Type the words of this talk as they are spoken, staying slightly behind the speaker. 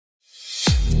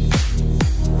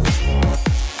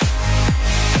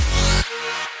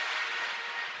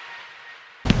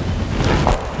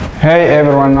Hey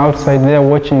everyone outside there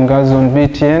watching us on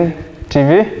BTN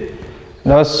TV,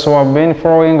 those who have been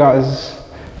following us,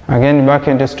 again back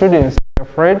in the studio, stay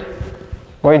afraid,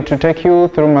 going to take you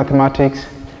through mathematics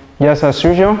just as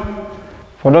usual.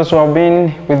 For those who have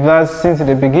been with us since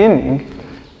the beginning,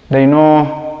 they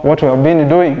know what we have been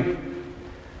doing.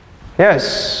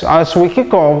 Yes, as we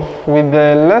kick off with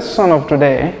the lesson of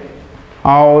today,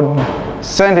 I would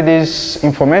send this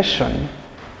information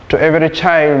to every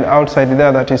child outside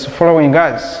there that is following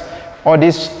us, or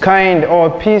this kind or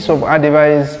piece of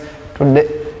advice to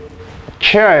the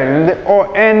child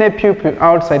or any pupil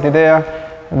outside there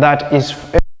that is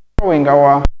following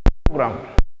our program.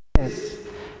 As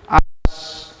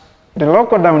the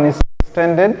lockdown is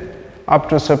extended up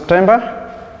to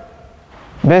September,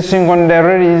 basing on the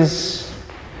release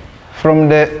from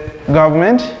the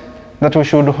government that we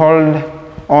should hold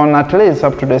on at least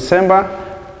up to December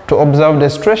to observe the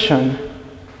situation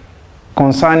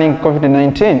concerning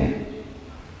COVID-19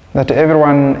 that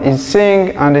everyone is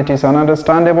seeing, and it is an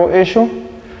understandable issue.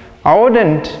 I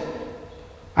wouldn't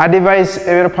advise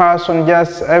every person,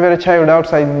 just every child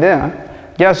outside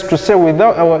there, just to stay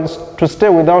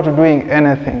without doing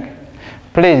anything.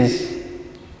 Please,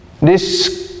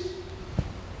 this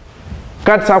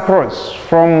cuts across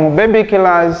from baby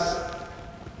class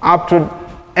up to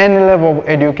any level of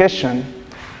education.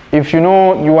 If you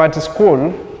know you are at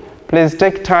school, please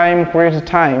take time, create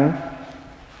time,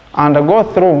 and go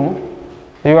through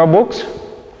your books,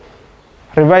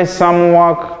 revise some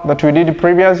work that we did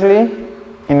previously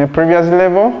in a previous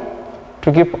level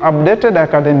to keep updated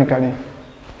academically.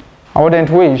 I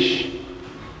wouldn't wish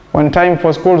when time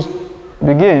for schools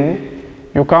begin,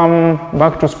 you come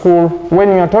back to school when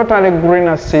you're totally green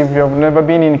as if you have never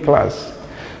been in class.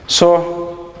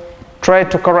 So try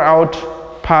to carry out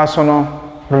personal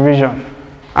revision,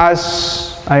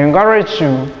 as I encourage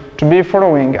you to be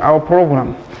following our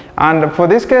program. And for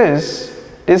this case,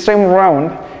 this time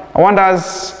around, I want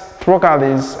us to look at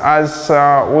this as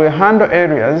we handle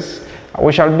areas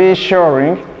we shall be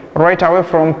sharing right away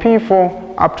from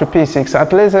P4 up to P6.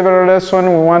 At least every lesson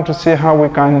we want to see how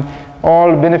we can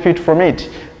all benefit from it.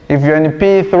 If you're in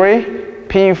P3,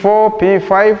 P4,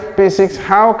 P5, P6,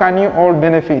 how can you all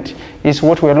benefit is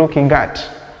what we're looking at.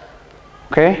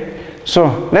 Okay?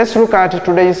 So let's look at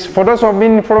today's, for those who have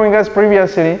been following us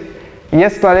previously,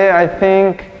 yesterday I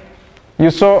think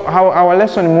you saw how our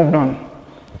lesson moved on.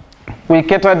 We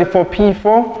catered for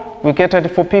P4, we catered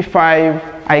for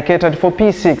P5, I catered for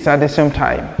P6 at the same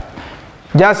time.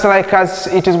 Just like as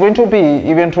it is going to be,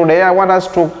 even today I want us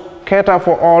to cater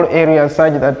for all areas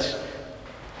such that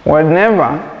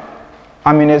whenever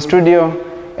I'm in a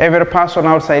studio, every person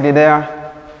outside there,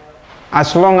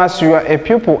 as long as you are a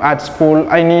pupil at school,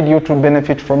 I need you to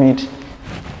benefit from it.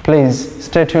 Please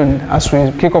stay tuned as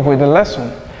we kick off with the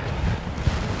lesson.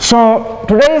 So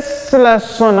today's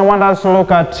lesson, I want us to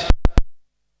look at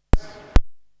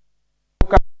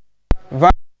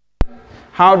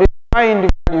how to find the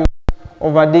value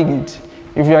of a digit.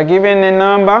 If you are given a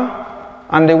number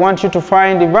and they want you to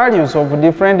find the values of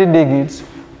different digits,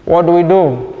 what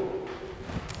do?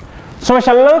 So we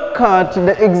shall look at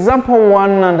the example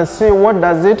 1 and see what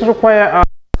does it require us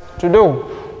to do.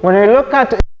 When we look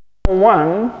at example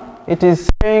 1, it is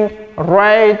saying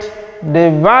write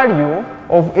the value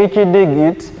of each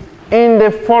digit in the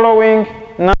following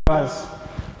numbers,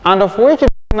 and of which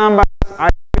numbers are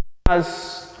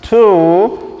as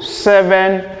 2,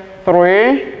 7,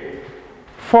 3,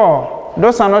 4.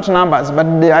 Those are not numbers,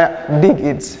 but they are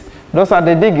digits. Those are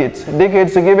the digits.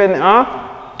 Digits given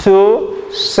are 2,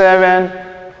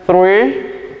 7,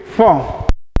 3, 4.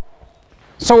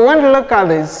 So when we look at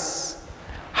this,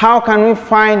 how can we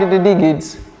find the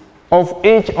digits of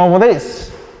each of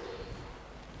these?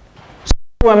 So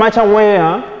we're much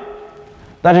aware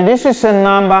that this is a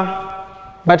number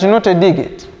but not a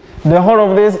digit. The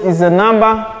whole of this is a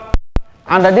number,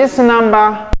 and this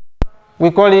number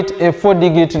we call it a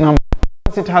 4-digit number.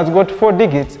 Because it has got 4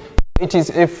 digits, it is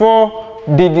a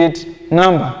 4-digit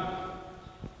number.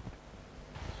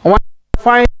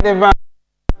 Find the value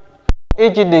of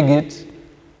each digit.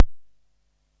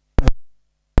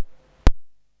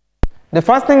 The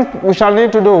first thing we shall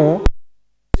need to do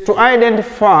is to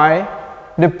identify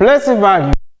the place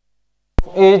value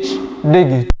of each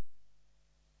digit.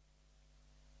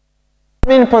 To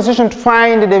be in position to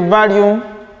find the value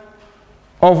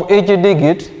of each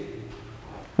digit,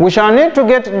 we shall need to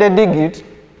get the digit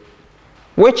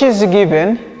which is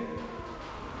given,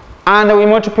 and we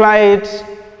multiply it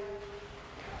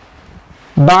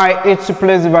by its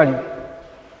place value.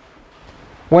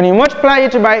 When you multiply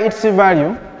it by its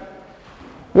value,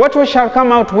 what we shall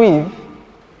come out with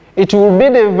it will be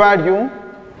the value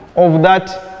of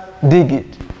that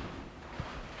digit.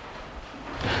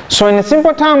 So in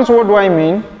simple terms, what do I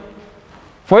mean?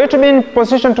 For you to be in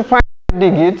position to find the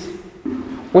digits,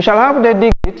 we shall have the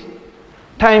digit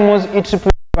times its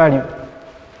place value.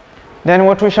 Then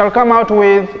what we shall come out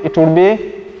with, it will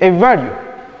be a value.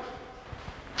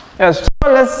 Yes,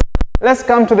 so let's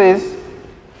come to this.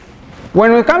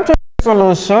 When we come to the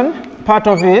solution, part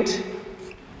of it,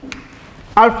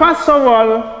 I'll first of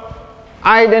all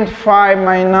identify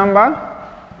my number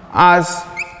as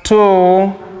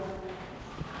 2,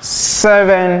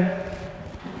 7,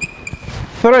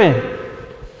 3.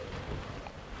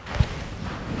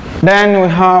 Then we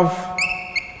have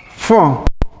 4.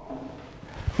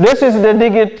 This is the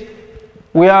digit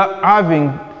we are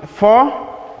having.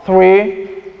 4,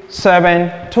 3,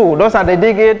 7, 2. Those are the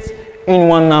digits in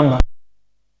one number.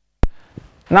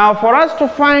 Now for us to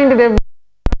find the value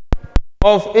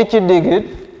of each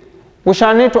digit, we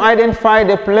shall need to identify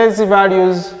the place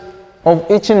values of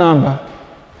each number.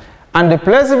 And the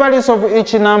place values of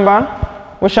each number,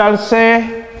 we shall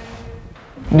say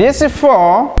this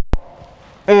 4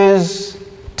 is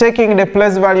taking the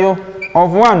place value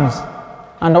of ones,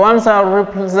 and the ones are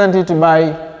represented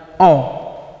by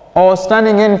O, or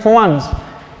standing in for ones.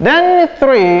 Then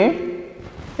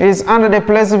 3 is under the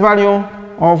place value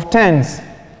of tens.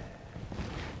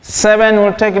 7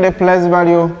 will take the place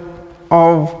value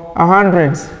of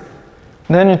hundreds.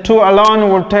 Then 2 alone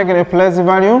will take the place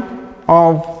value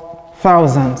of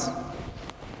thousands.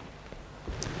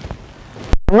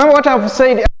 Remember what I've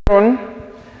said earlier on,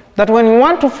 that when we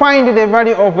want to find the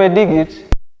value of a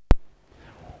digit,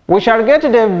 we shall get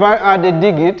the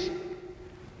digit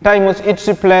times its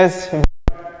place value.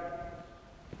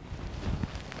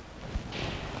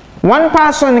 One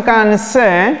person can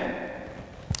say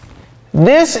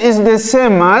this is the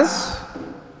same as,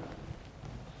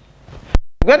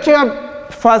 get your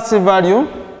first value.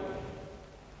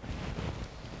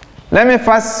 Let me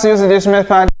first use this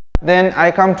method, then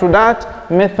I come to that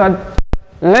method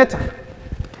later.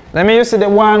 Let me use the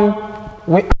one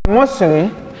we are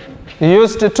mostly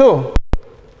used to.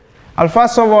 I'll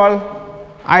first of all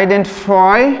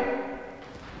identify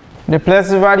the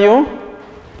place value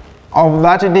of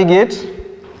that digit.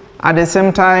 At the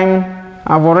same time,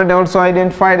 I've already also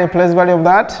identified the place value of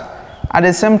that. At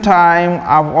the same time,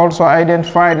 I've also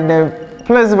identified the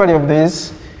place value of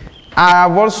this. I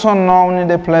have also known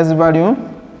the place value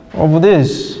of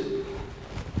this.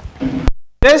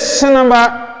 This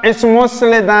number is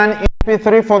mostly done in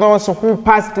P3 for those who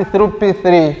passed through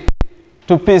P3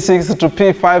 to P6 to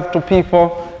P5 to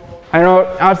P4. I know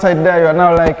outside there you are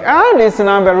now like, this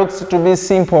number looks to be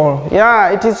simple. Yeah,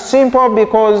 it is simple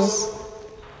because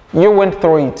you went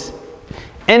through it.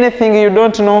 Anything you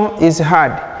don't know is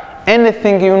hard.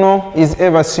 Anything you know is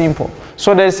ever simple.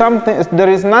 So there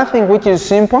is nothing which is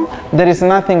simple, there is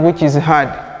nothing which is hard.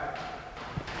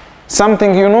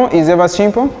 Something you know is ever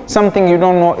simple, something you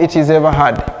don't know, it is ever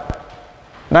hard.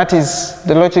 That is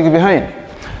the logic behind.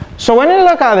 So when you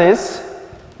look at this,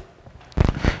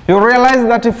 you realize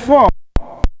that 4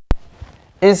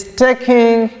 is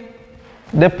taking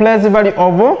the place value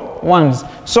of ones.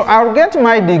 So I'll get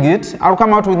my digit, I'll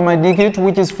come out with my digit,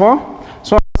 which is 4.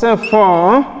 So I'll say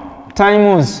 4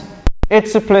 times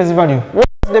its place value. What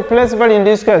is the place value in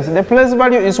this case? The place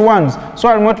value is ones, so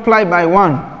I'll multiply by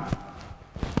 1.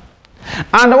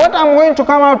 And what I'm going to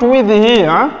come out with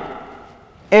here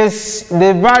is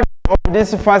the value of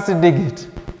this first digit.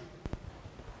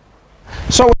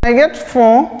 So when I get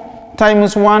 4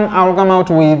 times 1, I will come out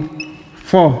with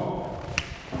 4.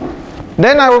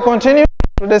 Then I will continue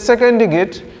to the second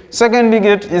digit. Second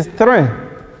digit is 3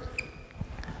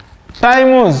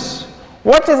 times,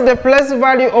 what is the place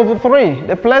value of 3?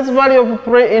 The place value of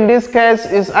 3 in this case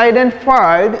is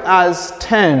identified as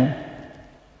 10.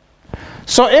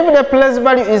 So if the place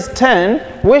value is 10,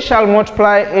 we shall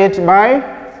multiply it by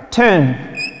 10.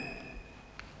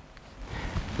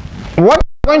 What is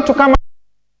going to come out,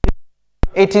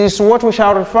 it is what we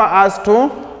shall refer as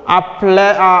to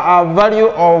a value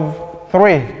of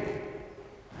 3.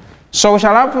 So we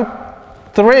shall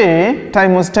have 3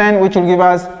 times 10, which will give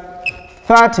us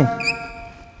 30.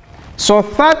 So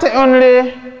 30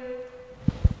 only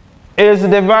is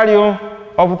the value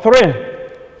of 3.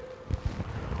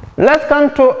 Let's come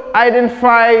to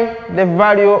identify the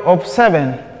value of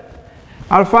 7.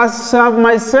 I'll first have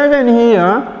my 7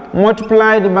 here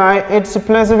multiplied by its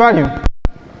place value.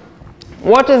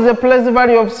 What is the place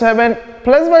value of 7?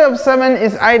 Place value of 7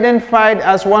 is identified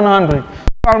as 100. So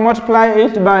I'll multiply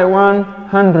it by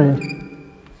 100,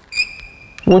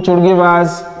 which will give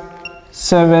us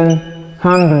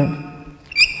 700.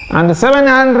 And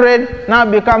 700 now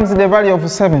becomes the value of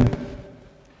 7.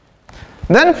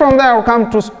 Then from there I'll come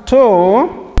to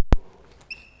 2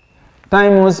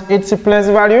 times its place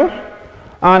value,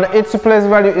 and its place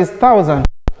value is 1000.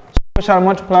 So we shall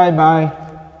multiply by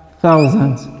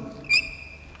 1000.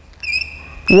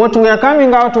 What we are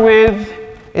coming out with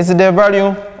is the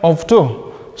value of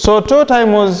 2. So 2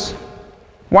 times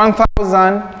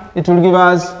 1000, it will give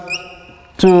us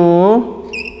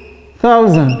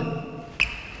 2000.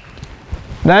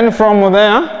 Then from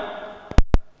there,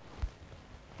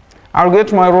 I'll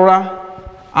get my ruler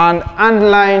and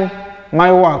underline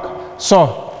my work.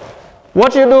 So,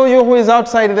 what you do, you who is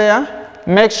outside there,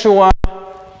 make sure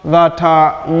that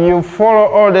you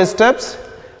follow all the steps,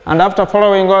 and after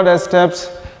following all the steps,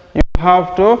 you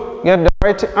have to get the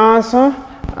right answer,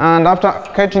 and after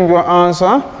getting your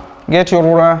answer, get your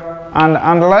ruler and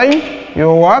underline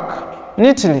your work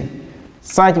neatly,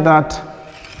 such that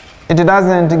it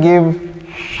doesn't give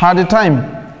hard time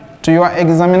to your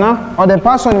examiner or the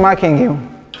person marking you.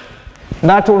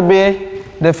 That will be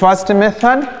the first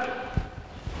method.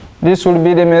 This will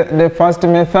be the first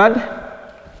method.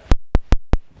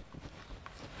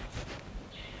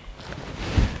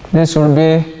 This will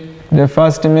be the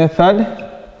first method.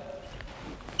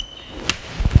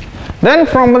 Then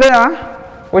from there,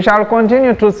 we shall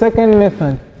continue to second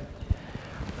method.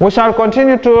 We shall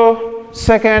continue to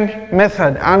second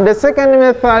method. And the second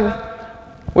method,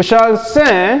 we shall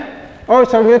say, or we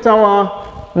shall get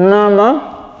our number.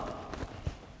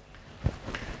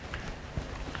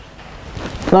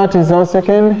 That is our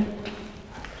second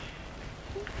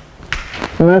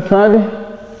method.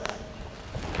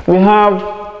 We have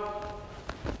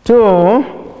 2,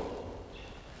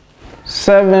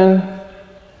 7,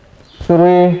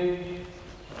 3,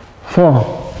 4.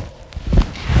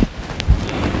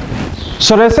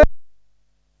 So the second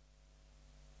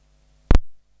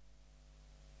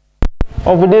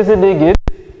of this digit,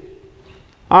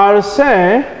 I'll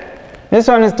say this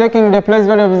one is taking the place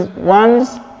value of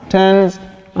ones, tens,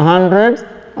 hundreds,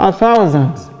 or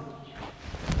thousands.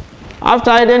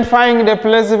 After identifying the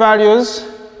place values,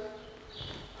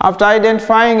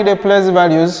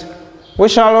 we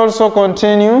shall also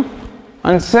continue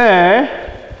and say,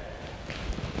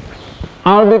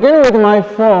 I'll begin with my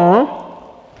 4,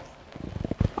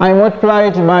 I multiply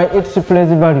it by its place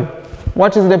value.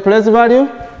 What is the place value?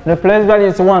 The place value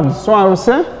is 1. So I will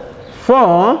say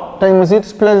 4 times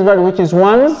its place value, which is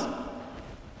 1.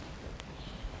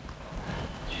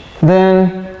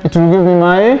 Then it will give me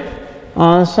my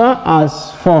answer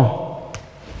as 4.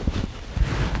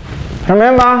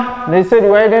 Remember, they said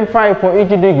we identify for each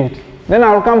digit. Then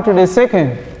I'll come to the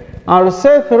second. I'll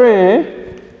say 3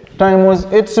 times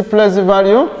its place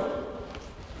value.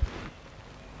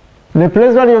 The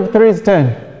place value of 3 is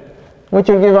 10, which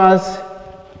will give us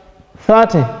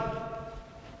 30.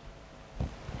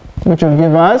 Which will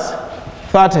give us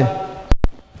 30.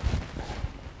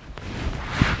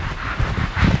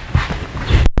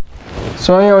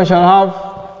 So here we shall have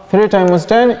 3 times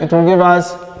 10, it will give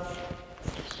us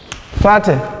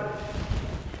 30.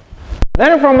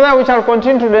 Then from there we shall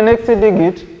continue to the next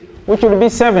digit, which will be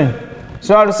 7.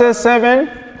 So I'll say 7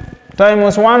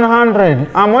 times 100.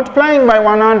 I'm multiplying by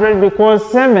 100 because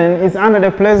 7 is under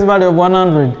the place value of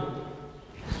 100.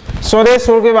 So this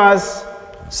will give us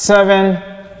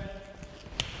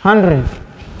 700.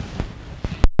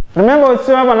 Remember, we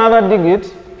still have another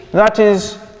digit, that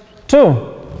is 2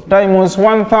 times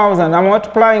 1000. I'm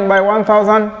multiplying by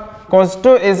 1000 because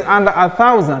 2 is under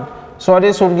 1000. So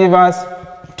this will give us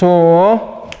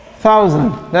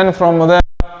 2000. Then from there,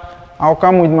 I'll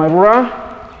come with my ruler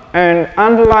and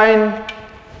underline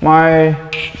my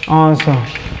answer.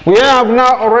 We have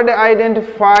now already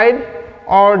identified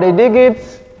all the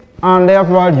digits and their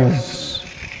values.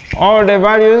 All the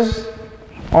values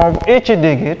of each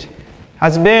digit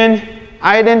has been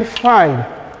identified.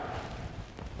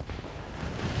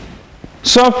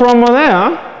 So from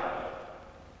there,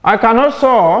 I can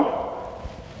also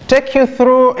take you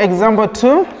through example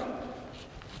 2.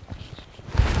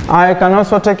 I can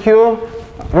also take you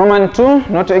Roman 2,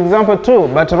 not example 2,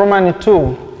 but Roman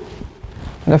 2.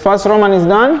 The first Roman is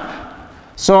done.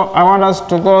 So I want us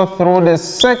to go through the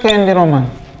second Roman.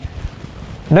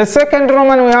 The second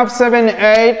Roman, we have 7,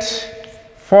 8,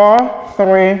 4,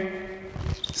 3,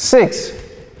 6.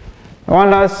 I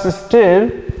want us still,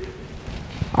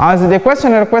 as the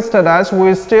question requested us,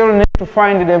 we still need to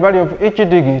find the value of each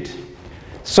digit.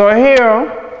 So here,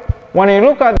 when you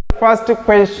look at the first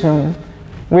question,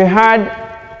 we had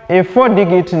a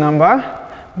 4-digit number,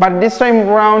 but this time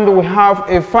around we have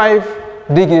a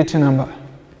 5-digit number.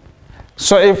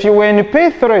 So if you were in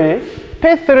P3,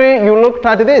 P3, you looked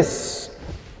at this.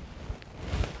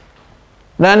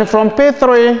 Then from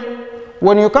P3,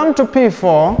 when you come to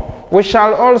P4, we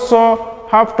shall also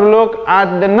have to look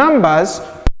at the numbers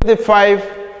with the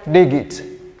 5 digits.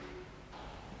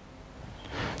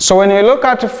 So when you look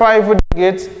at 5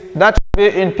 digits, that will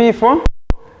be in P4.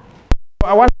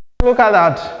 I want to look at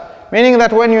that, meaning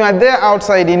that when you are there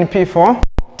outside in P4,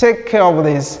 take care of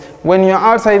this. When you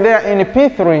are outside there in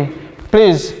P3,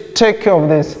 please take care of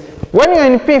this. When you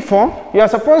are in P4, you are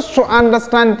supposed to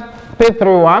understand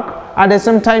P3 work. At the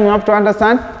same time, you have to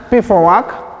understand P4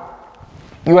 work.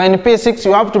 You are in P6,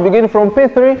 you have to begin from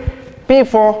P3,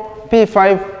 P4,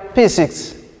 P5,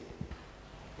 P6.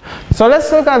 So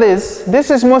let's look at this. This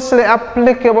is mostly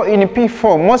applicable in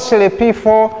P4. Mostly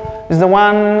P4 is the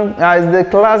one, is the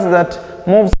class that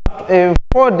moves up to a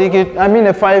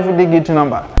 5-digit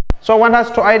number. So what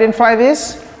has to identify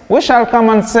this? We shall come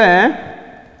and say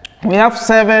we have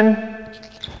 7,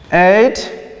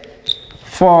 8,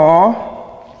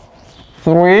 4,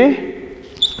 3,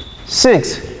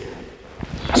 6.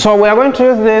 So we are going to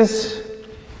use this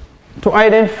to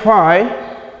identify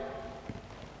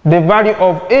the value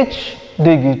of each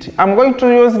digit. I'm going to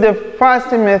use the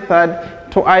first method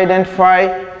to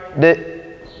identify the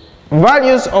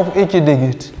values of each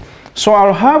digit. So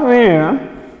I'll have here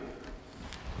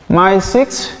my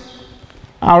 6.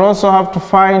 I'll also have to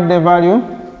find the value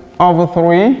of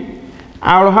 3.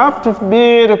 I'll have to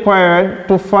be required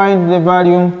to find the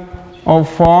value of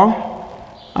 4.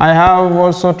 I have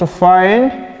also to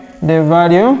find the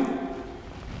value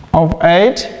of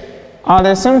 8. At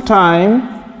the same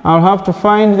time, I'll have to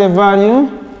find the value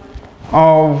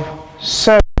of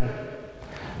 7.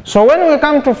 So when we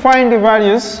come to find the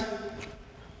values,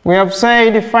 we have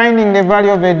said finding the value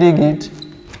of a digit,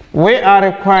 we are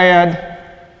required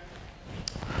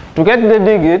to get the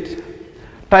digit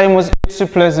times its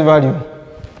place value.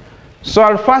 So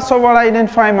I'll first of all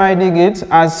identify my digit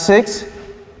as 6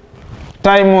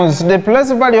 times the place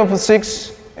value of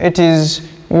 6, it is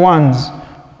 1s.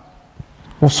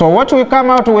 So what we come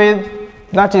out with,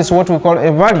 that is what we call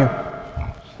a value.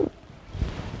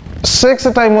 6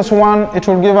 times 1, it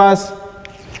will give us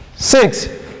 6.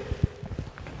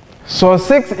 So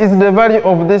 6 is the value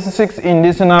of this 6 in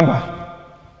this number.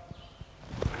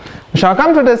 We shall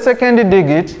come to the second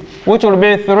digit, which will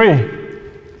be 3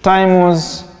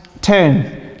 times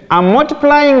 10. I'm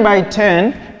multiplying by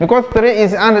 10 because 3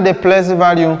 is under the place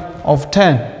value of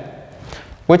 10,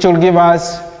 which will give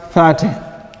us 30.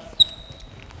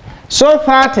 So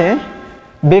 30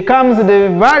 becomes the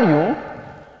value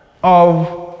of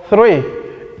 3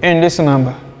 in this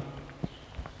number.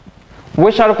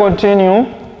 We shall continue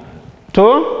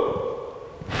to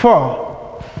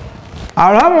 4.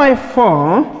 I'll have my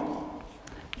 4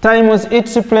 times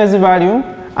its place value,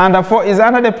 and the 4 is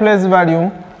under the place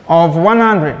value of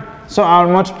 100. So I'll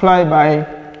multiply by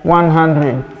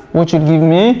 100, which will give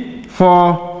me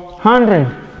 400.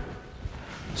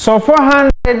 So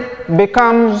 400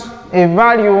 becomes a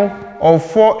value of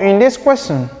 4 in this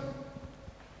question.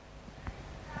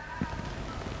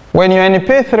 When you're in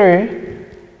P3,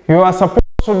 you are supposed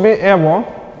to be able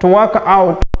to work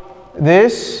out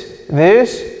this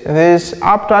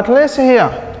up to at least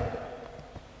here.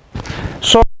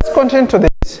 So let's continue to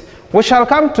this. We shall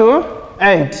come to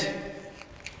 8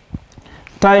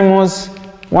 times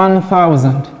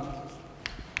 1000.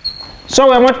 So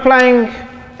we're multiplying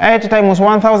 8 times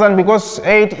 1000 because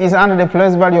 8 is under the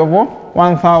place value of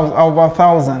 1000 over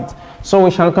 1000. So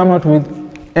we shall come out with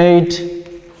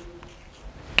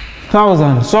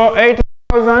 8000. So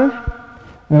 8000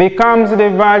 becomes the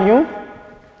value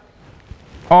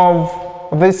of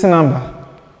this number.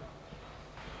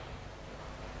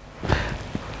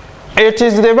 It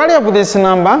is the value of this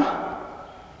number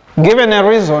given a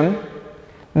reason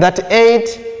that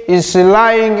 8 is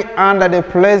lying under the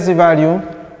place value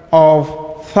of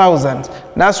 1000.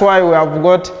 That's why we have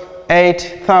got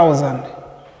 8000.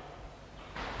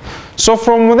 So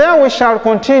from there we shall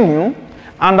continue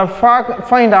and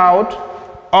find out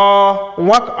or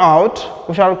work out,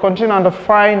 we shall continue and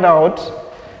find out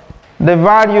the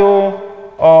value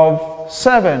of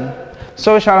 7.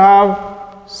 So we shall have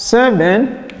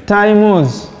 7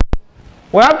 times.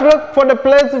 We have to look for the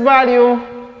place value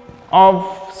of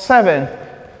 7.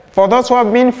 For those who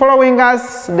have been following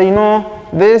us, they know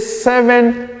this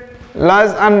 7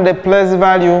 lies under the place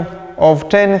value of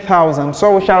 10,000.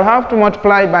 So we shall have to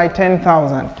multiply by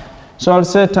 10,000. So I'll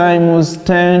say times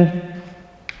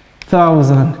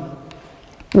 10,000,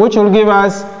 which will give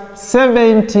us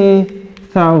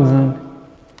 70,000.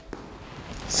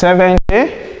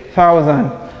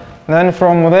 70,000. Then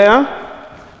from there,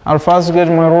 I'll first get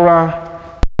my ruler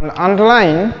and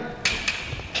underline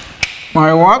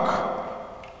my work.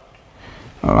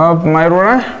 I'll have my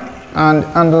ruler and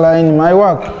underline my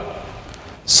work.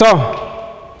 So,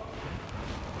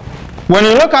 when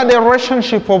you look at the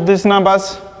relationship of these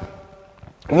numbers,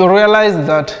 you realize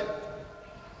that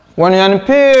when you're in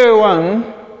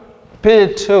P1,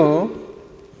 P2,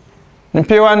 in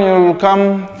P1 you will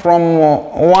come from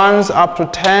 1s up to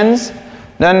 10s,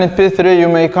 then in P3 you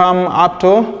may come up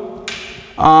to,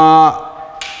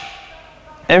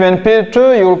 even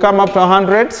P2 you will come up to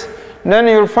 100s, then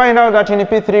you will find out that in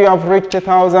P3 you have reached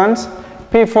thousands,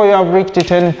 P4 you have reached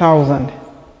 10,000.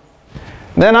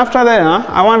 Then after that,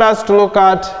 I want us to look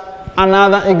at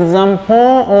another example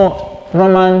of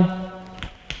Roman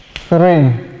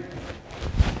 3.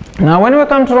 Now when we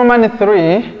come to Roman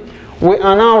 3, we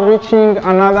are now reaching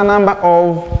another number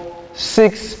of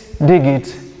 6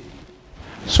 digits.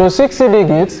 So 6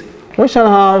 digits, we shall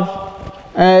have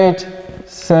 8,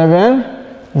 7,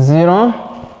 0,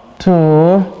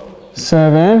 2,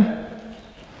 7,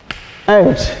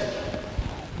 8.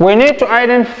 We need to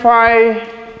identify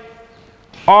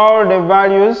all the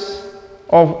values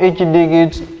of each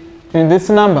digit in this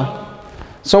number.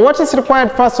 So what is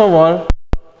required first of all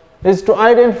is to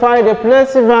identify the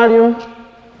place value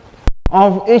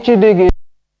of each digit in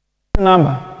the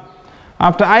number.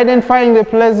 After identifying the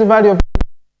place value of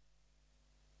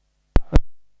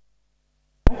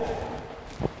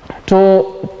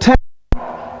to take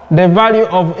the value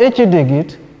of each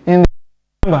digit in the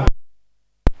number.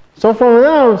 So from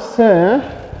there I'll say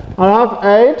I'll have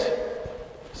 8,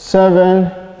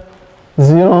 7,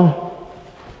 0,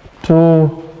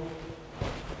 2,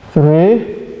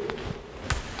 3,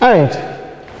 8.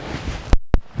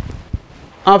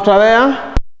 After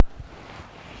there,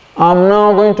 I'm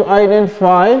now going to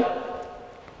identify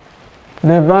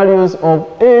the values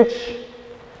of each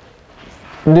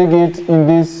digit in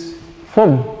this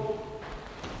form.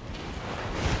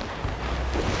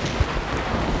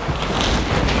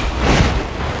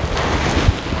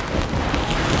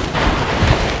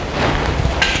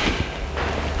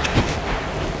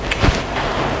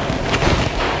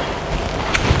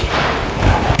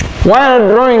 While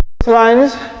drawing these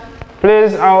lines,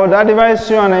 please, I would advise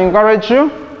you and encourage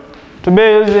you to be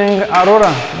using a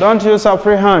ruler. Don't use a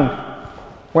free hand.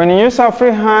 When you use a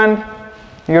free hand,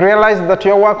 you realize that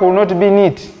your work will not be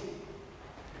neat.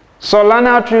 So learn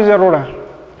how to use a ruler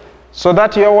so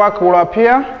that your work will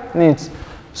appear neat.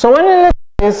 So when we look at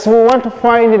this, we want to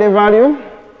find the value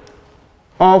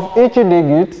of each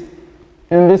digit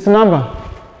in this number.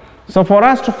 So for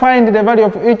us to find the value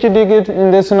of each digit in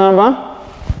this number,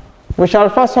 we shall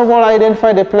first of all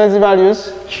identify the place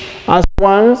values as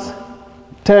ones,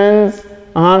 tens,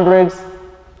 hundreds,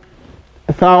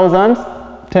 thousands,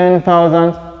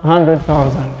 10,000,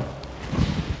 100,000.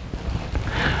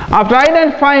 After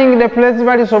identifying the place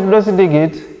values of those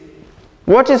digits,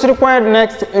 what is required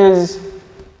next is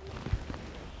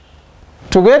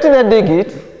to get the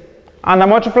digit and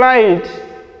multiply it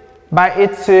by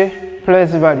its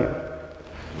place value.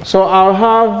 So I'll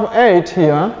have 8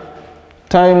 here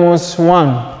times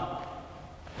 1.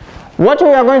 What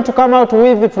we are going to come out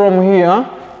with from here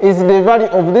is the value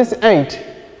of this 8.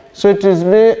 So it is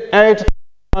 8 times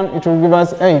 1, it will give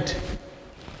us 8.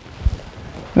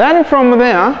 Then from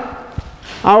there,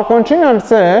 I'll continue and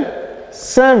say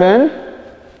 7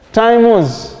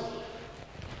 times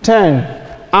 10.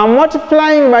 I'm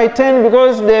multiplying by 10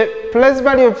 because the place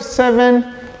value of 7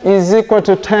 is equal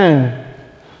to 10.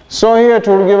 So here it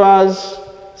will give us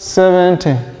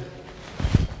 70.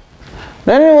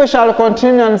 Then we shall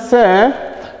continue and say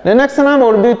the next number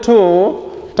will be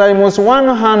 2 times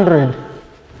 100,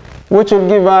 which will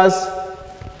give us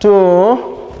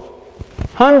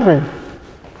 200.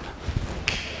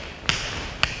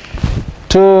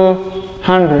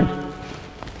 200.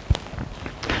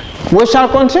 We shall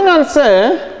continue and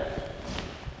say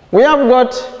we have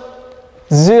got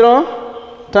 0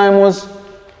 times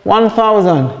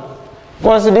 1000,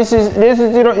 because this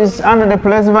 0 is under the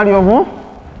place value of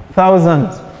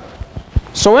thousands.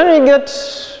 So when we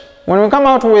come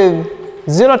out with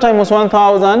 0 times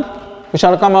 1000, we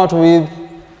shall come out with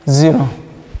 0.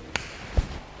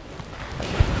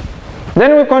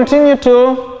 Then we continue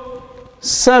to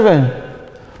 7.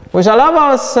 We shall have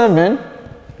our 7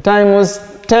 times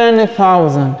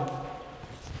 10,000.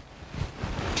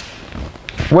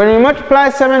 When we multiply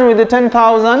 7 with the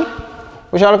 10,000,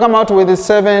 we shall come out with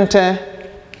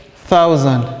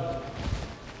 70,000.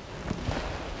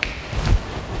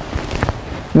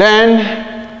 Then,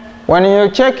 when you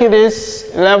check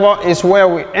this level is where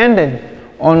we ended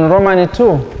on Roman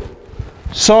 2.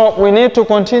 So we need to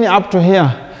continue up to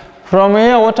here. From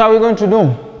here, what are we going to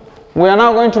do? We are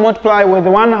now going to multiply with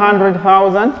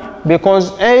 100,000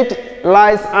 because 8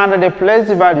 lies under the place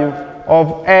value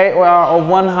of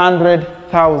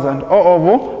 100,000 or of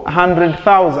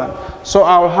 100,000. So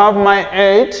I'll have my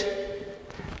 8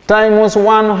 times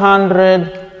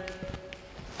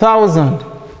 100,000.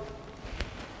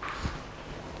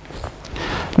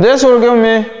 This will give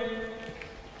me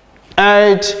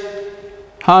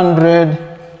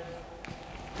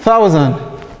 800,000.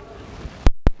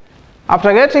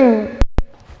 After getting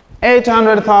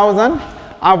 800,000,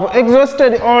 I've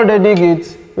exhausted all the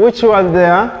digits which was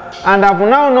there, and I've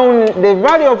now known the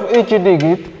value of each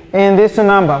digit in this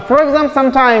number. For example,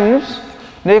 sometimes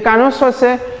they can also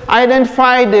say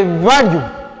identify the value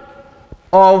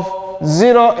of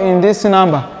 0 in this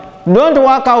number. Don't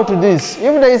work out this.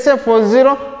 If they say for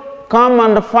 0, come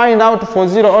and find out for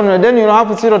 0 only, then you'll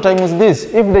have 0 times this,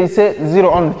 if they say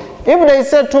 0 only. If they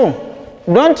say 2,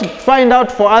 don't find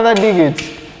out for other digits.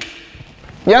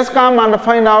 Just come and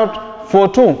find out for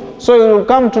 2. So you will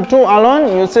come to 2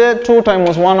 alone, you say 2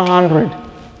 times 100.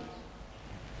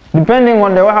 Depending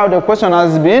on the way how the question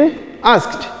has been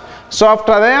asked. So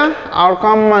after there, I'll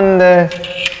come and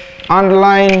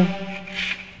underline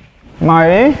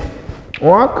my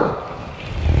work.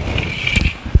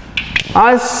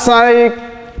 As I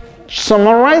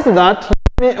summarize that,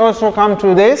 let me also come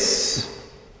to this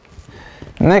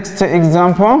next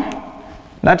example,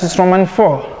 that is Roman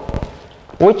 4,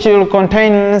 which will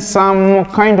contain some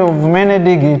kind of many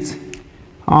digits,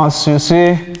 as you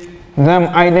see them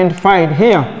identified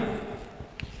here.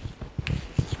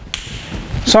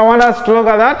 So I want us to look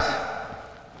at that.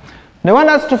 They want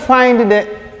us to find the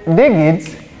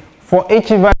digits for each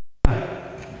value.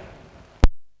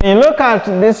 When you look at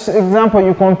this example,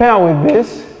 you compare with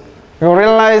this, you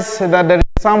realize that there is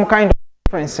some kind of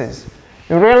differences.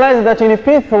 You realize that in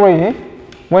P3,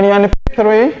 when you are in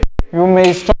P3, you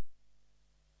may start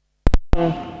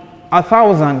on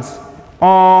thousands,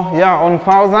 or on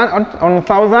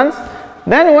thousands.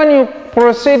 Then when you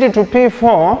proceed to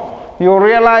P4, you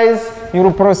realize you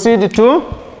will proceed to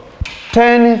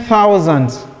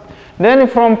 10,000. Then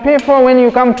from P4, when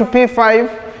you come to P5,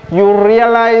 you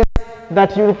realize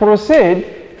that you proceed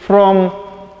from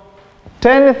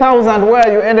 10,000 where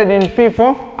you ended in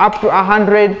P4 up to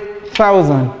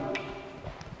 100,000.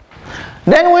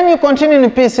 Then when you continue in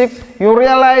P6, you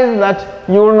realize that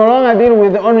you will no longer deal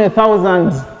with only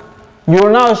thousands. You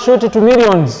will now shoot to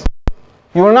millions.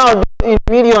 You will now deal in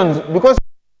millions because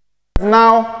it's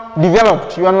now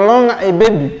developed. You are no longer a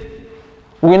baby.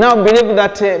 We now believe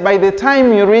that by the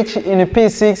time you reach in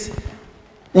P6,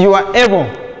 you are able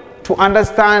to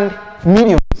understand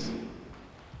millions.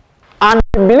 And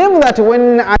I believe that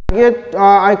when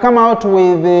I come out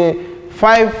with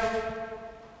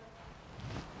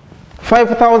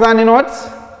 5,000 in notes,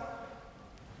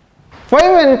 for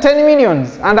even 10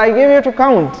 millions, and I give you to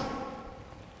count,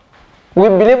 we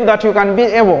believe that you can be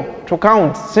able to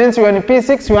count. Since you are in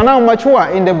P6, you are now mature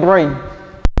in the brain.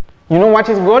 You know what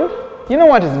is good, you know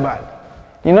what is bad.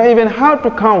 You know even how to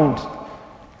count.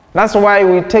 That's why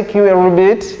we take you a little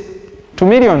bit to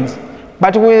millions.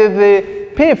 But with the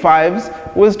P5s,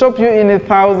 we'll stop you in the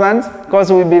thousands because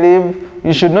we believe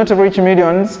you should not reach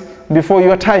millions before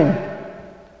your time.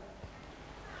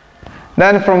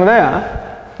 Then from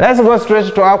there, let's go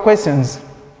straight to our questions.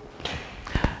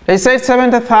 They said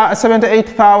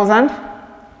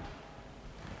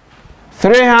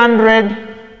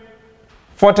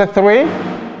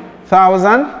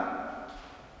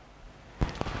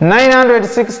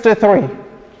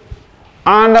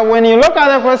And when you look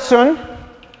at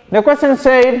the question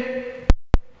said,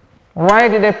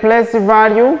 write the place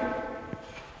value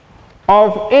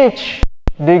of each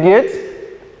digit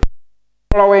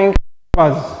following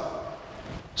numbers.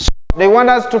 So they want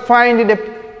us to find the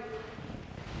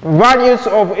values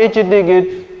of each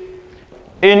digit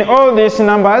in all these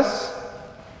numbers,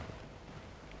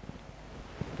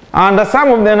 and some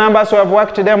of the numbers we have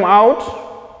worked them out.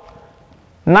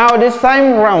 Now this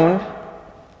time round,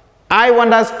 I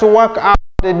want us to work out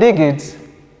the digits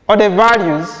or the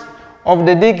values of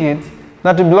the digits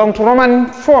that belong to Roman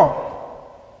 4.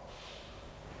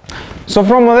 So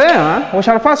from there, we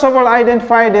shall first of all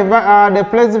identify the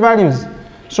place values.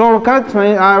 So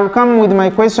I'll come with my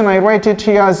question. I write it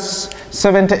here as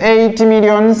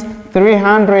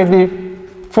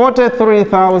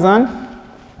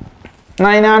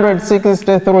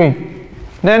 78,343,963.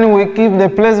 Then we keep the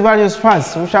place values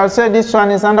first. We shall say this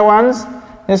one is under ones,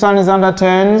 this one is under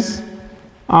tens,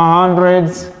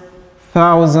 hundreds,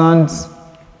 thousands,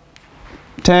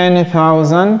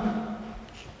 10,000.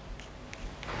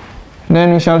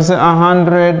 Then we shall say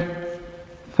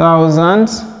 100,000,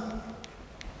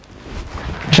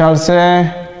 we shall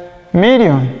say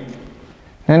million.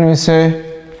 Then we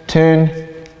say 10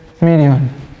 million.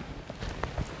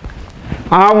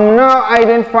 I'm now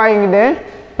identifying the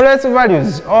place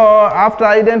values, or after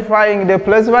identifying the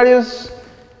place values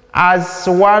as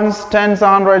ones, tens,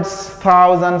 hundreds,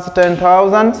 thousands,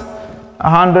 10,000,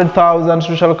 100,000,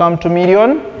 we shall come to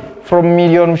million. From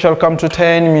million we shall come to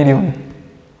 10 million.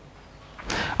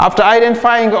 After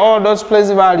identifying all those place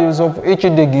values of each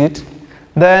digit,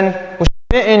 then we should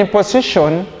be in a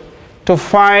position to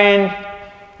find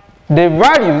the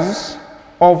values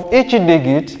of each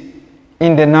digit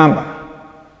in the number.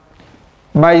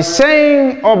 By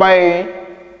saying, or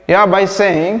by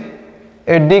saying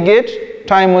a digit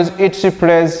times its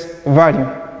place value.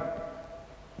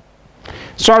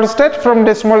 So I'll start from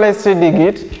the smallest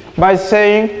digit by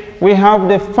saying we have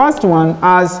the first one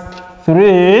as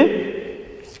 3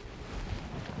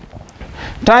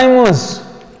 times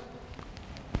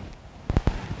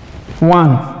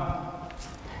 1.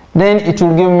 Then it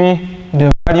will give me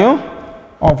the value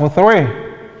of 3.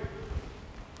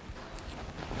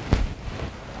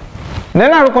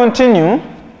 Then I'll continue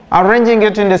arranging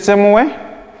it in the same way.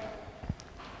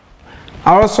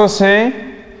 I also say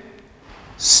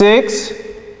 6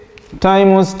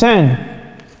 times 10,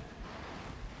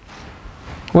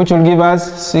 which will give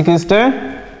us 60.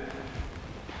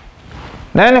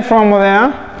 Then from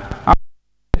there I'll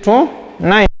to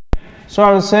 9. So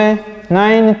I'll say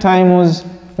 9 times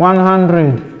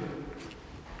 100.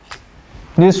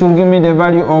 This will give me the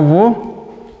value of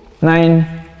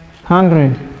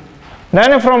 900.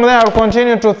 Then from there I'll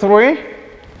continue to 3.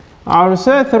 I'll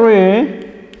say 3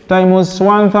 times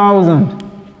 1000.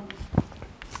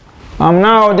 I'm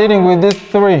now dealing with this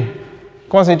 3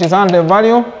 because it is under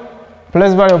value,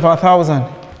 place value of 1000,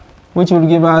 which will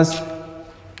give us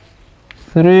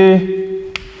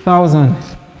 3000.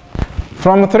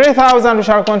 From 3000 we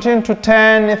shall continue to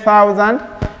 10,000,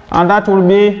 and that will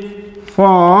be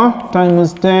 4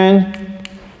 times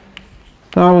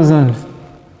 10,000,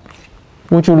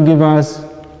 which will give us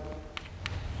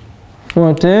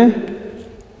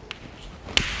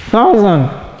 40,000.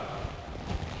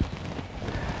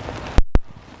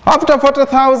 After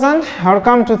 40,000, I'll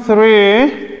come to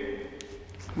 3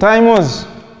 times.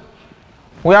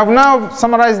 We have now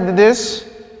summarized this.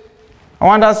 I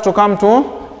want us to come to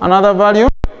another value,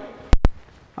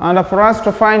 and for us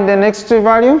to find the next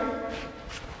value,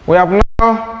 we have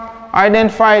now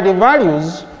identified the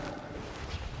values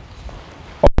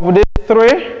of this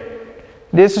 3,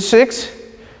 this 6,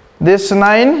 this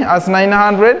 9 as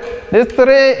 900, this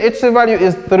 3, its value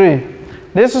is 3,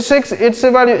 this 6, its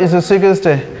value is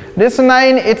 60, this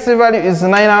 9, its value is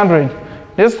 900,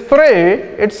 this 3,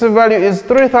 its value is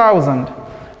 3000,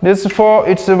 this 4,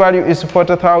 its value is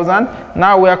 40,000.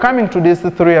 Now we are coming to this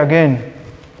 3 again.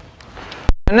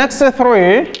 The next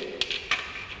 3,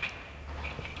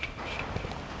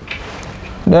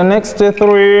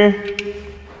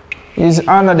 is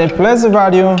under the place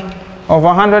value of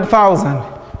 100,000.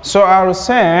 So I will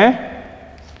say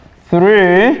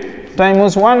 3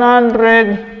 times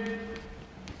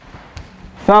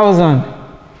 100,000,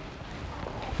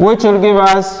 which will give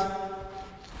us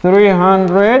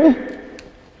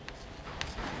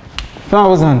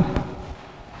 300,000.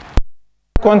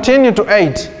 Continue to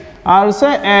 8. I will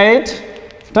say 8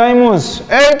 times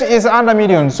 8 is under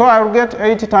million, so I will get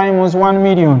 8 times 1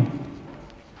 million,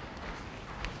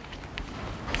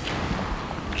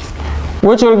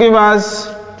 which will give us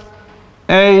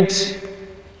 8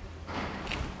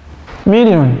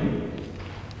 million.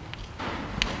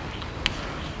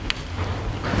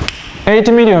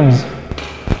 8 millions.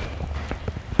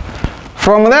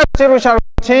 From there still we shall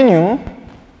continue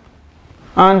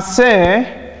and say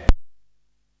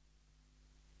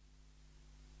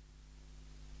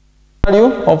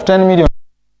value of 10 million.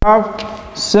 We have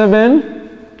 7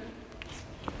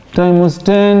 times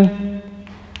 10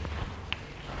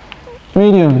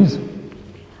 millions,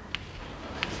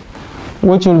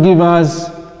 which will give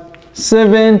us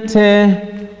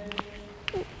 70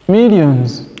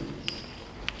 millions.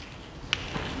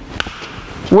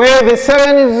 With the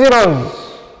 7 zeros.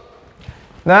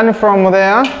 Then from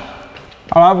there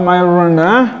I'll have my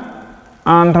Rwanda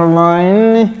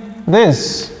underline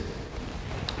this.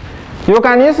 You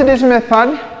can use this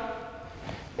method.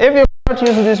 If you cannot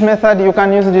use this method, you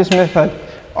can use this method.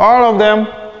 All of them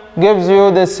gives you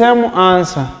the same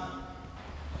answer.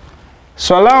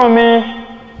 So allow me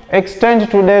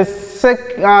extend to the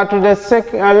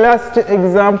last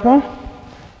example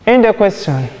in the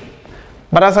question.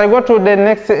 But as I go to the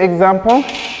next example,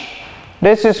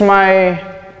 this is my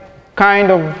kind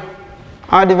of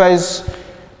advice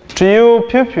to you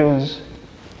pupils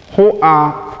who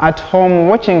are at home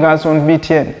watching us on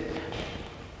BTN.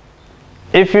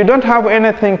 If you don't have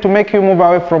anything to make you move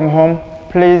away from home,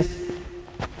 please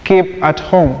keep at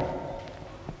home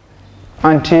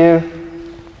until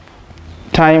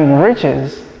time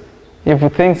reaches. If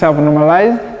things have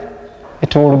normalized,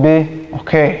 it will be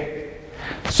okay.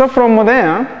 So from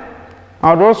there,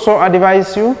 I would also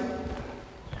advise you,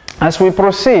 as we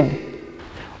proceed,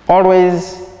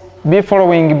 always be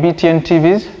following BTN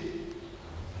TVs.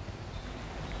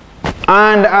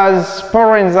 And as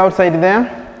parents outside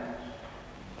there,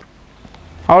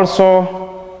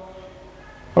 also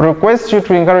request you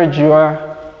to encourage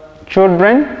your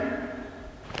children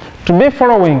to be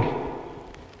following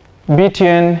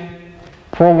BTN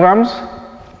programs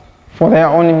for their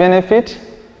own benefit.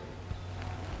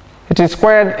 It is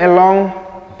quite a long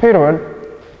period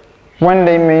when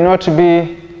they may not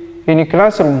be in a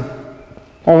classroom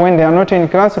or when they are not in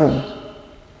classroom.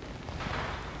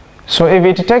 So if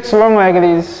it takes long like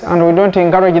this and we don't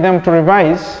encourage them to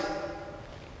revise,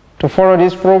 to follow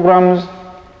these programs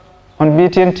on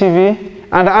BTN TV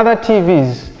and other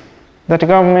TVs that the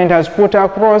government has put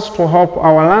across to help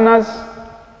our learners,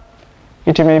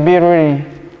 it may be really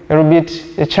a little bit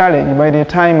a challenge by the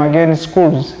time again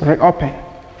schools reopen.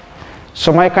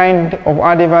 So my kind of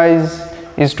advice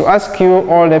is to ask you,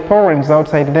 all the parents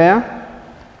outside there,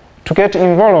 to get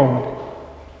involved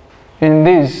in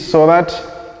this so that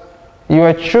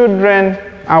your children,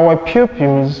 our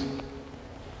pupils,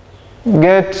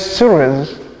 get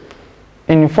serious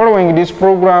in following these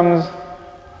programs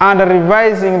and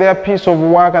revising their piece of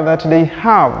work that they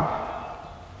have.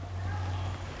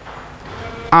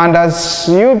 And as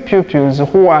you pupils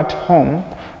who are at home,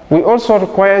 we also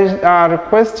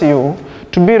request you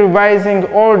to be revising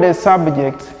all the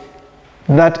subjects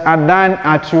that are done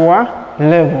at your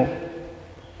level,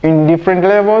 in different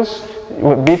levels,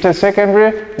 be it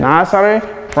secondary, nursery,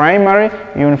 primary,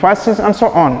 universities, and so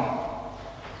on.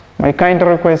 My kind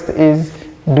request is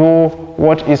do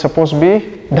what is supposed to be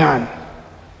done.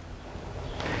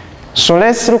 So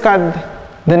let's look at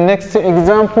the next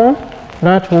example.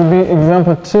 That will be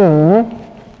example 2.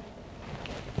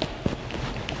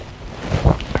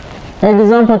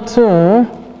 Example 2.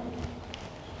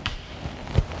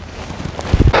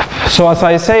 So as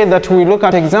I say that we look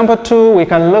at example 2, we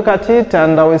can look at it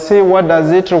and I will see what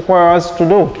does it require us to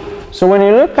do. So when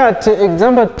you look at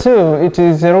example 2, it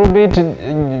is a little bit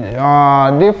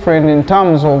different in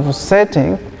terms of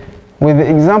setting with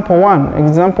example 1.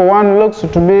 Example 1 looks to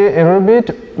be a little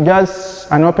bit just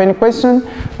an open question,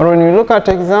 but when you look at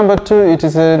example 2, it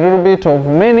is a little bit of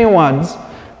many words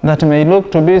that may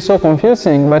look to be so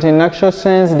confusing, but in actual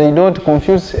sense they don't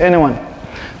confuse anyone.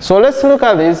 So let's look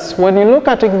at this. When you look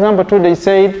at example 2, they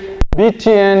said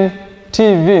BTN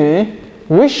TV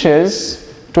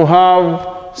wishes to have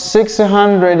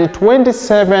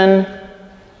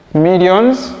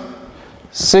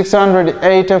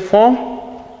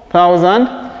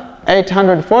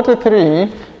 627,684,843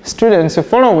 students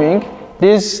following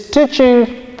this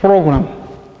teaching program.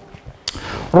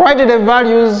 Write the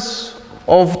values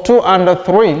of 2 and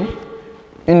 3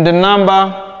 in the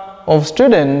number of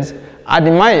students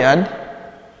admired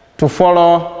to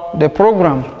follow the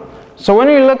program. So when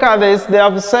you look at this, they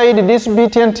have said this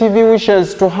BTN TV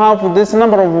wishes to have this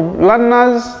number of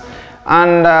learners,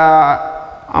 and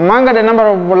among the number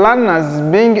of learners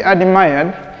being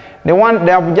admired, they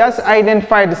have just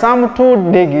identified some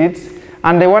 2 digits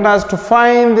and they want us to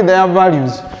find their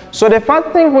values. So the first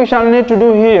thing we shall need to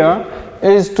do here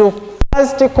is to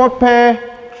first copy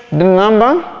the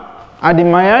number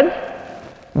admired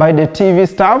by the TV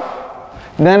staff.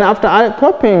 Then after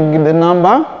copying the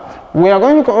number, we are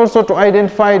going to also to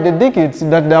identify the digits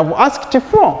that they have asked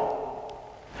for.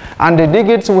 And the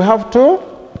digits we have 2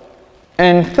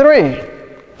 and 3.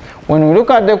 When we look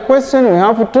at the question, we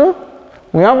have 2,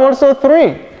 we have also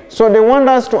 3. So they want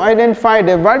us to identify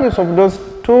the values of those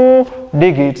 2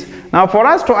 digits. Now for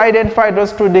us to identify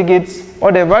those 2 digits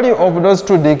or the value of those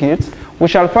 2 digits, we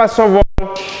shall first of all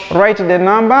write the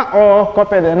number or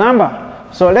copy the number.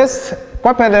 So let's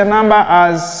copy the number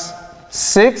as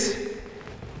 6,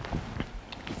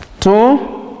 2,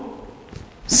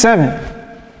 7,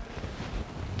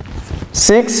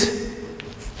 6,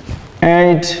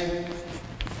 8,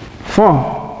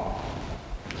 4,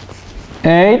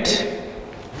 8,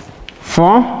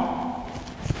 4,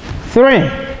 3.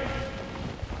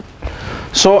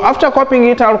 So after copying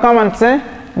it, I'll come and say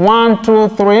 1, 2,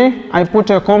 3. I put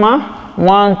a comma.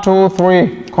 1, 2,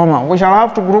 3, comma. We shall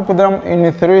have to group them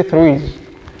in 3 threes.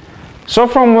 So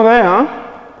from there,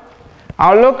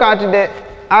 I'll look at the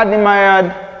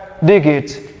admired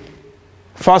digits.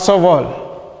 First of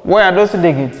all, where are those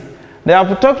digits? They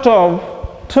have talked of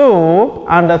 2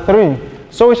 and 3.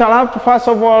 So we shall have to first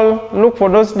of all look for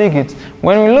those digits.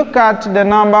 When we look at the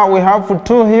number, we have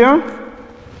 2 here.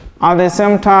 At the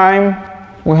same time,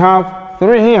 we have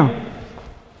 3 here.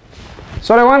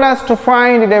 So they want us to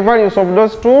find the values of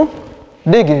those 2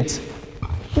 digits.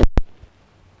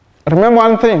 Remember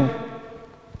one thing.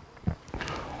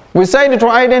 We said to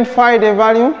identify the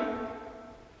value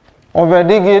of a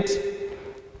digit,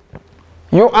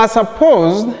 you are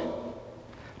supposed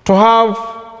to have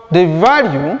the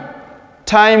value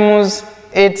times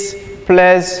its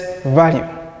place value.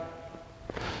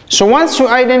 So once you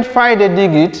identify the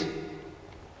digit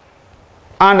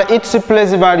and its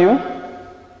place value,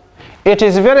 it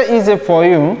is very easy for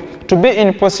you to be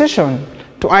in position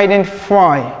to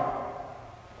identify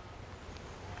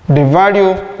the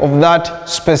value of that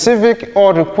specific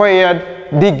or required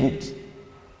digit.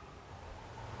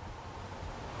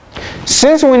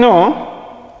 Since we know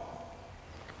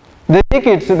the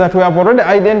digits that we have already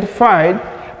identified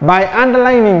by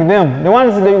underlining them, the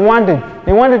ones they wanted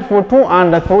for 2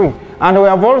 and 3, and we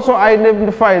have also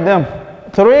identified them,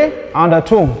 3 and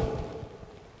 2.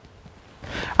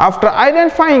 After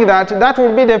identifying that, that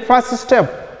will be the first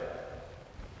step.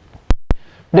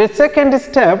 The second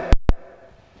step,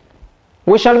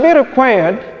 we shall be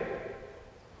required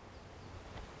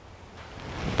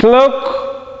to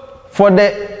look for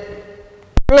the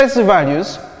place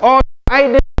values or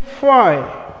identify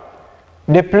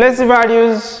the place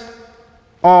values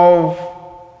of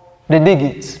the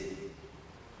digits.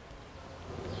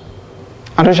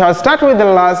 And we shall start with the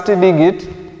last digit,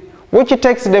 which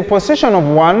takes the position of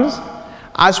 1s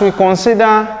as we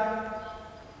consider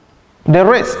the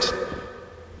rest.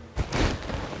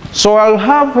 So I'll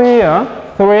have here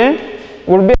 3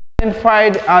 will be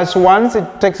identified as 1s,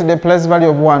 it takes the place value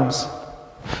of 1s.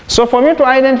 So for me to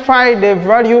identify the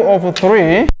value of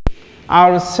 3,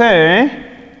 I'll say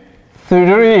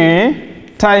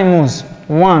 3 times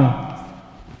 1,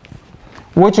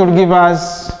 which will give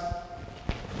us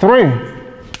 3.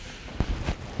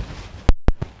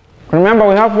 Remember,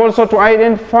 we have also to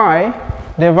identify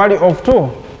the value of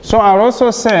 2. So I'll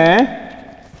also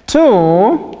say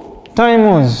 2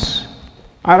 times,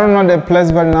 I don't know the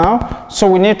place value now, so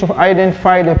we need to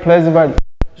identify the place value.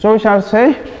 So we shall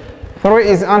say 3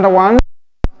 is under 1,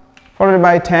 followed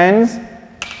by 10s,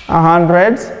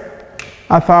 100s,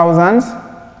 1000s,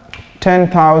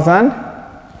 10,000,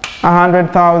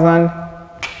 100,000,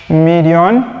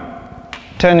 million,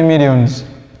 10 millions.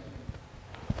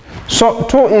 So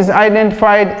 2 is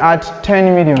identified at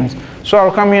 10 millions. So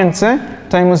I'll come here and say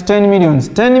times 10 millions.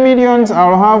 10 millions,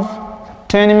 I'll have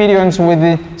 10 millions with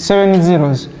the 7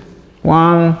 zeros.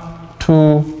 1,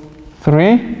 2,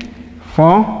 3,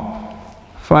 4,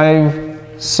 5,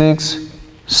 6,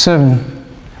 7.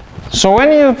 So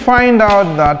when you find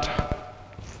out that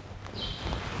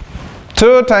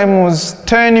 2 times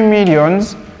 10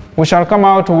 millions, we shall come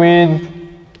out with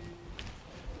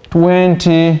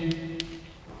 20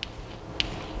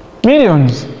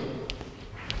 millions.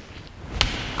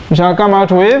 We shall come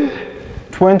out with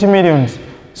 20 millions.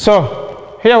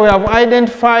 So here we have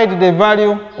identified the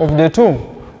value of the 2.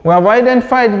 We have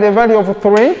identified the value of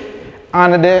 3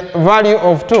 and the value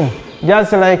of 2,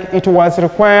 just like it was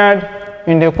required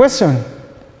in the question.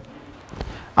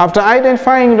 After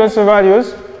identifying those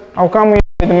values, I'll come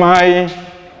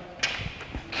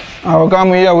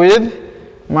here with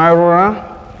my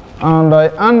ruler and I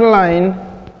underline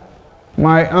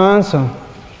my answer.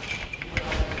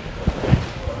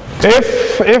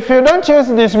 If you don't use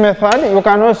this method, you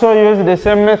can also use the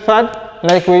same method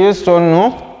like we used to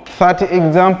know 30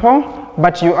 example,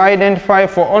 but you identify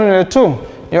for only 2.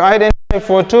 You identify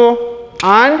for 2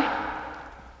 and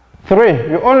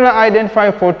 3. You only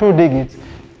identify for 2 digits,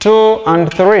 2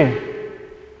 and 3.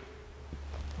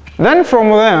 Then from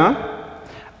there,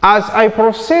 as I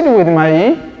proceed with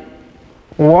my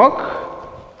work,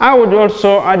 I would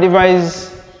also advise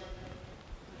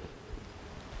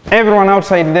everyone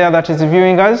outside there that is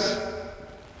viewing us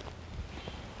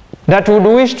that would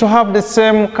wish to have the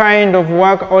same kind of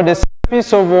work or the same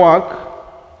piece of work.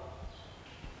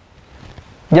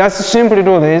 Just simply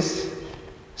do this: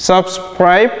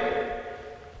 subscribe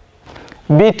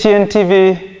BTN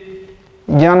TV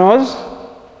channels,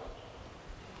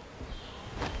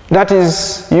 that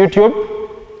is YouTube,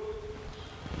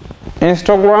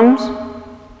 Instagrams,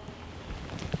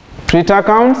 Twitter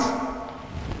accounts,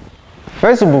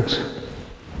 Facebooks.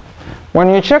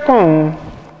 When you check on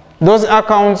those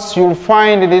accounts, you'll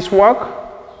find this work,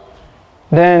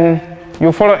 then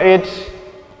you follow it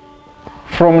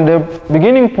from the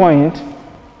beginning point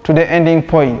to the ending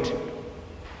point.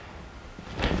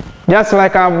 Just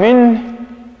like I've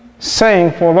been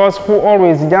saying, for those who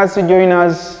always just join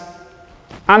us,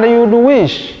 and you would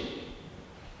wish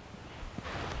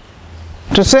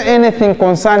to say anything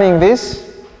concerning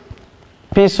this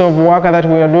piece of work that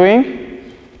we are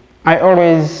doing, I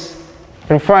always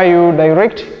refer you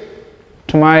direct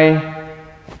to my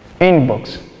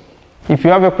inbox. If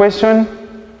you have a question,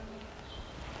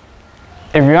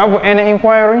 if you have any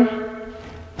inquiry,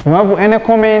 if you have any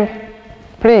comment,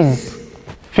 please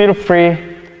feel free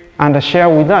and share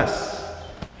with us.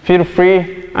 Feel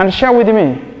free and share with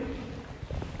me.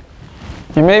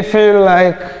 You may feel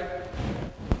like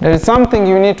there is something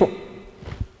you need to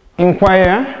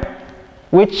inquire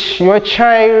which your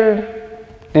child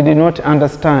did not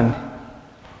understand.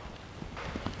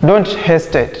 Don't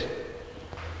hesitate.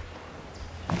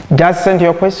 Just send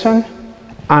your question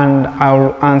and I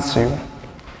will answer you.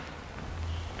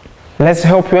 Let's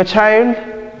help your child.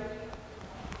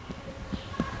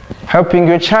 Helping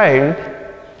your child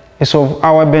is of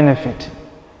our benefit.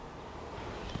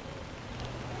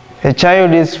 A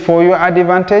child is for your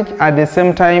advantage, at the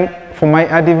same time for my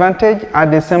advantage,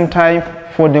 at the same time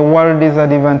for the world's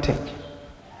advantage.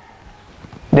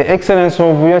 The excellence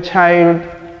of your child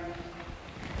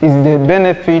is the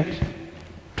benefit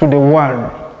to the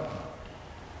world.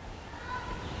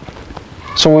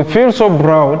 So we feel so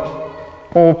proud,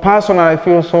 or personally I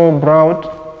feel so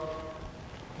proud,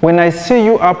 when I see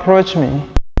you approach me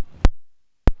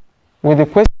with the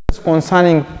questions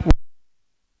concerning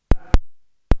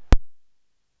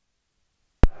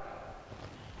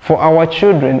for our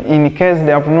children in case they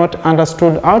have not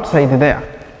understood outside there.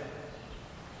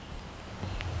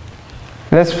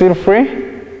 Let's feel free.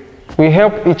 We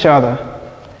help each other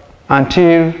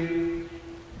until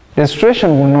the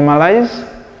situation will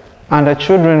normalize and the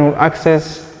children will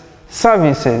access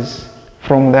services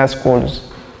from their schools.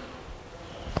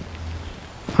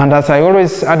 And as I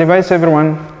always advise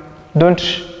everyone, don't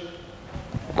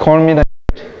call me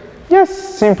direct.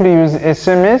 Just simply use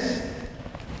SMS.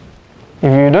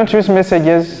 If you don't use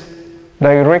messages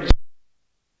direct,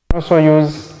 also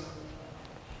use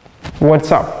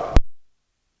WhatsApp.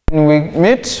 When we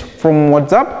meet from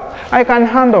WhatsApp, I can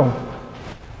handle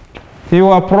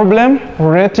your problem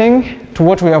relating to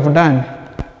what we have done.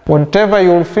 Whatever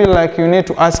you feel like you need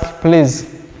to ask,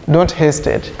 please don't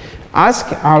hesitate.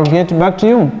 Ask, I'll get back to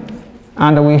you.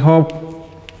 And we help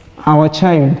our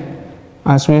child.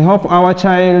 As we help our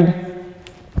child,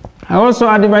 I also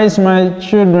advise my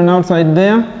children outside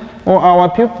there, or our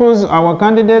pupils, our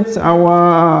candidates,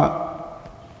 our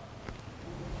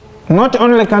not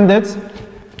only candidates,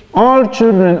 all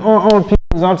children, all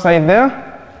pupils outside there,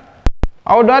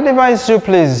 I would advise you,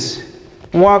 please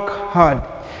work hard.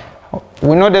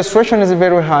 We know the situation is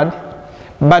very hard,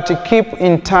 but keep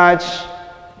in touch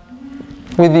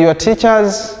with your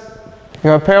teachers,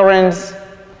 your parents.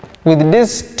 With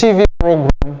this TV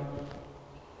program,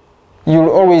 you'll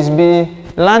always be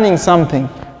learning something.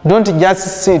 Don't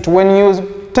just sit. When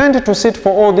you tend to sit for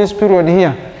all this period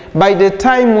here, by the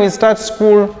time we start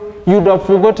school, you'd have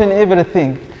forgotten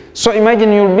everything. So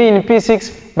imagine you'll be in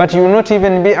P6, but you'll not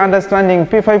even be understanding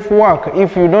P5 work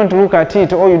if you don't look at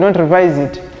it or you don't revise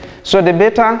it. So the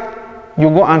better you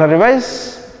go and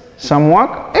revise some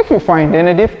work. If you find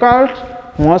any difficult,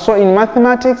 more so in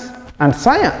mathematics and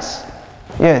science,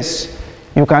 yes,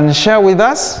 you can share with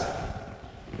us.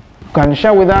 You can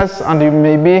share with us and you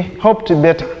may be helped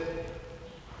better.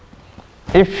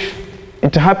 If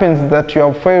it happens that you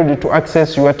have failed to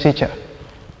access your teacher,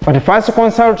 but first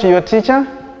consult your teacher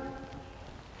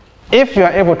if you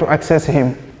are able to access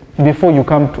him before you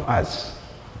come to us.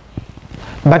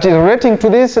 But relating to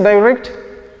this direct,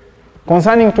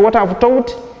 concerning to what I've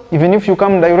taught, even if you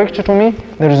come direct to me,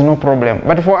 there is no problem.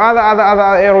 But for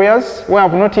other areas where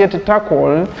I've not yet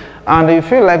tackled, and you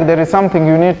feel like there is something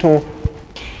you need to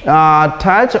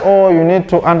touch or you need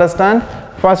to understand,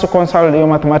 first consult your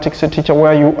mathematics teacher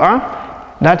where you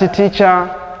are. That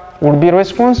teacher will be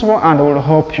responsible and will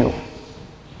help you.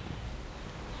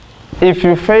 If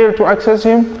you fail to access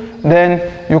him,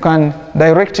 then you can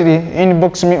directly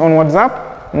inbox me on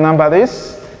WhatsApp, number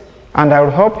this, and I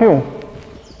will help you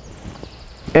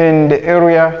in the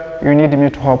area you need me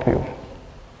to help you.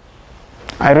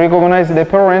 I recognize the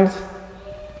parents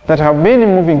that have been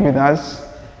moving with us,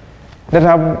 that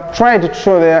have tried to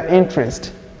show their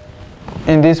interest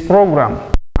in this program,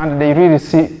 and they really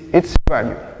see its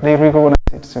value. They recognize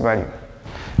its value.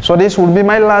 So this will be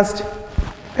my last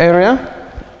area.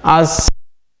 As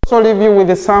I also leave you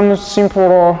with some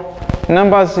simple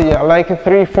numbers here, like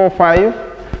 3, 4,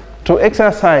 5, to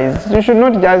exercise. You should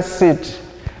not just sit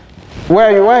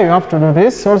where you are. You have to do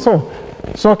this also.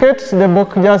 So get the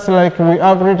book just like we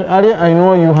have read earlier. I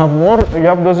know you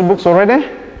have those books already.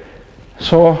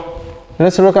 So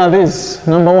let's look at this.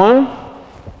 Number one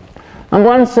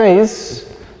says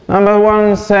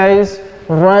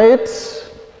write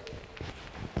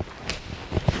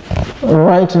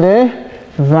the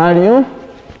value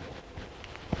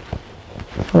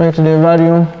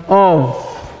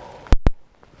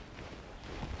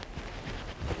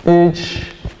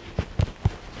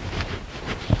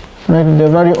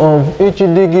of each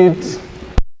digit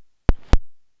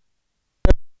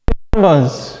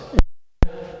numbers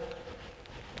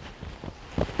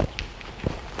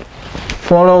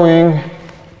following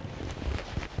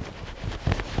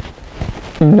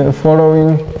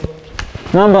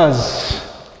numbers.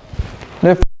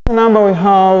 The first number we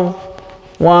have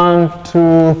 1,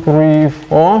 2, 3,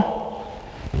 4,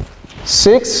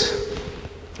 6.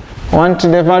 1 to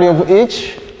the value of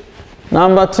each.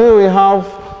 Number 2 we have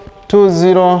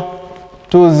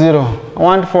 2020.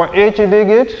 1 for each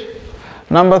digit.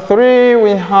 Number 3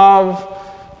 we have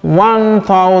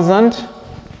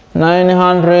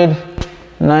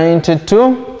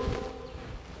 1992.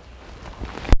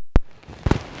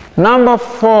 Number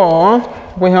 4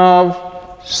 we have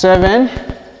 7,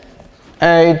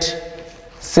 8,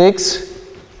 6,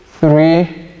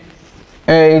 3,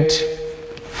 8,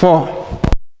 4.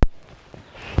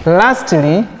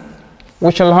 Lastly,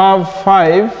 we shall have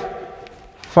 5,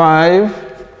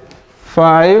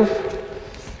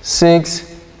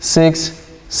 6,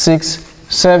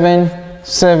 7,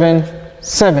 7,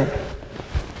 7.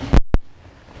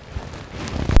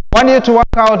 I want you to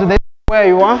work out this where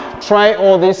you are. Try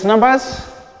all these numbers.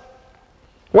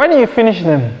 When you finish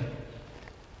them,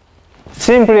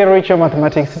 simply reach your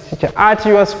mathematics teacher at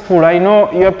your school. I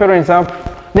know your parents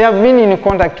they have been in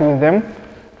contact with them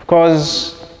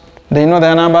because they know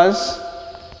their numbers.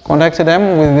 Contact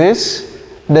them with this.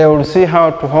 They will see how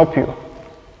to help you.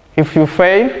 If you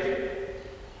fail,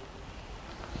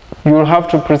 you will have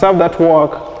to preserve that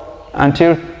work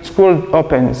until school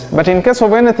opens. But in case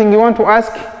of anything you want to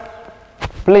ask,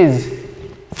 please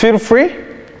feel free,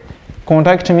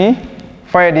 contact me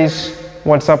via this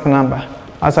WhatsApp number.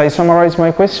 As I summarize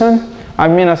my question,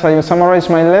 as I summarize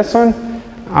my lesson,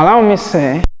 allow me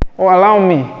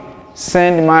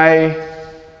send my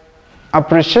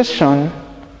appreciation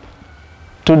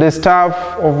to the staff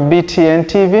of BTN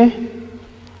TV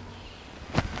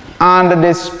and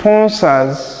the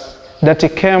sponsors that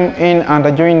came in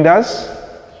and joined us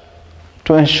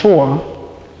to ensure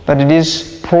that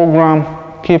this program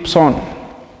keeps on.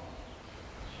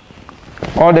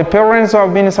 All the parents who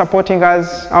have been supporting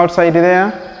us outside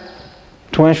there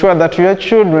to ensure that your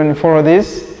children follow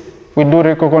this, we do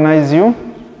recognize you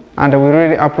and we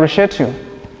really appreciate you,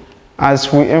 as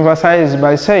we emphasize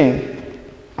by saying,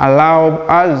 allow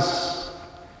us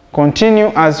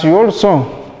continue as you also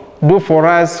do for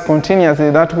us continuously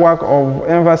that work of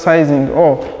emphasizing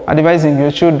or advising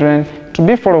your children to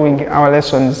be following our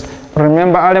lessons.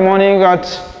 Remember, early morning at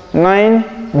 9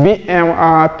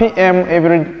 p.m.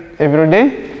 every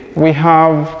day we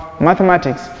have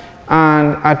mathematics,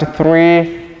 and at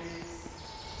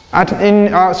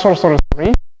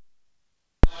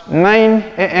 9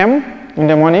 a.m. in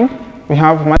the morning we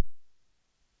have mathematics.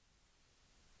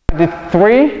 At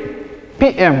 3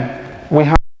 p.m. we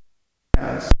have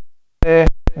the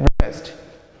best.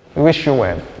 We wish you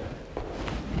well.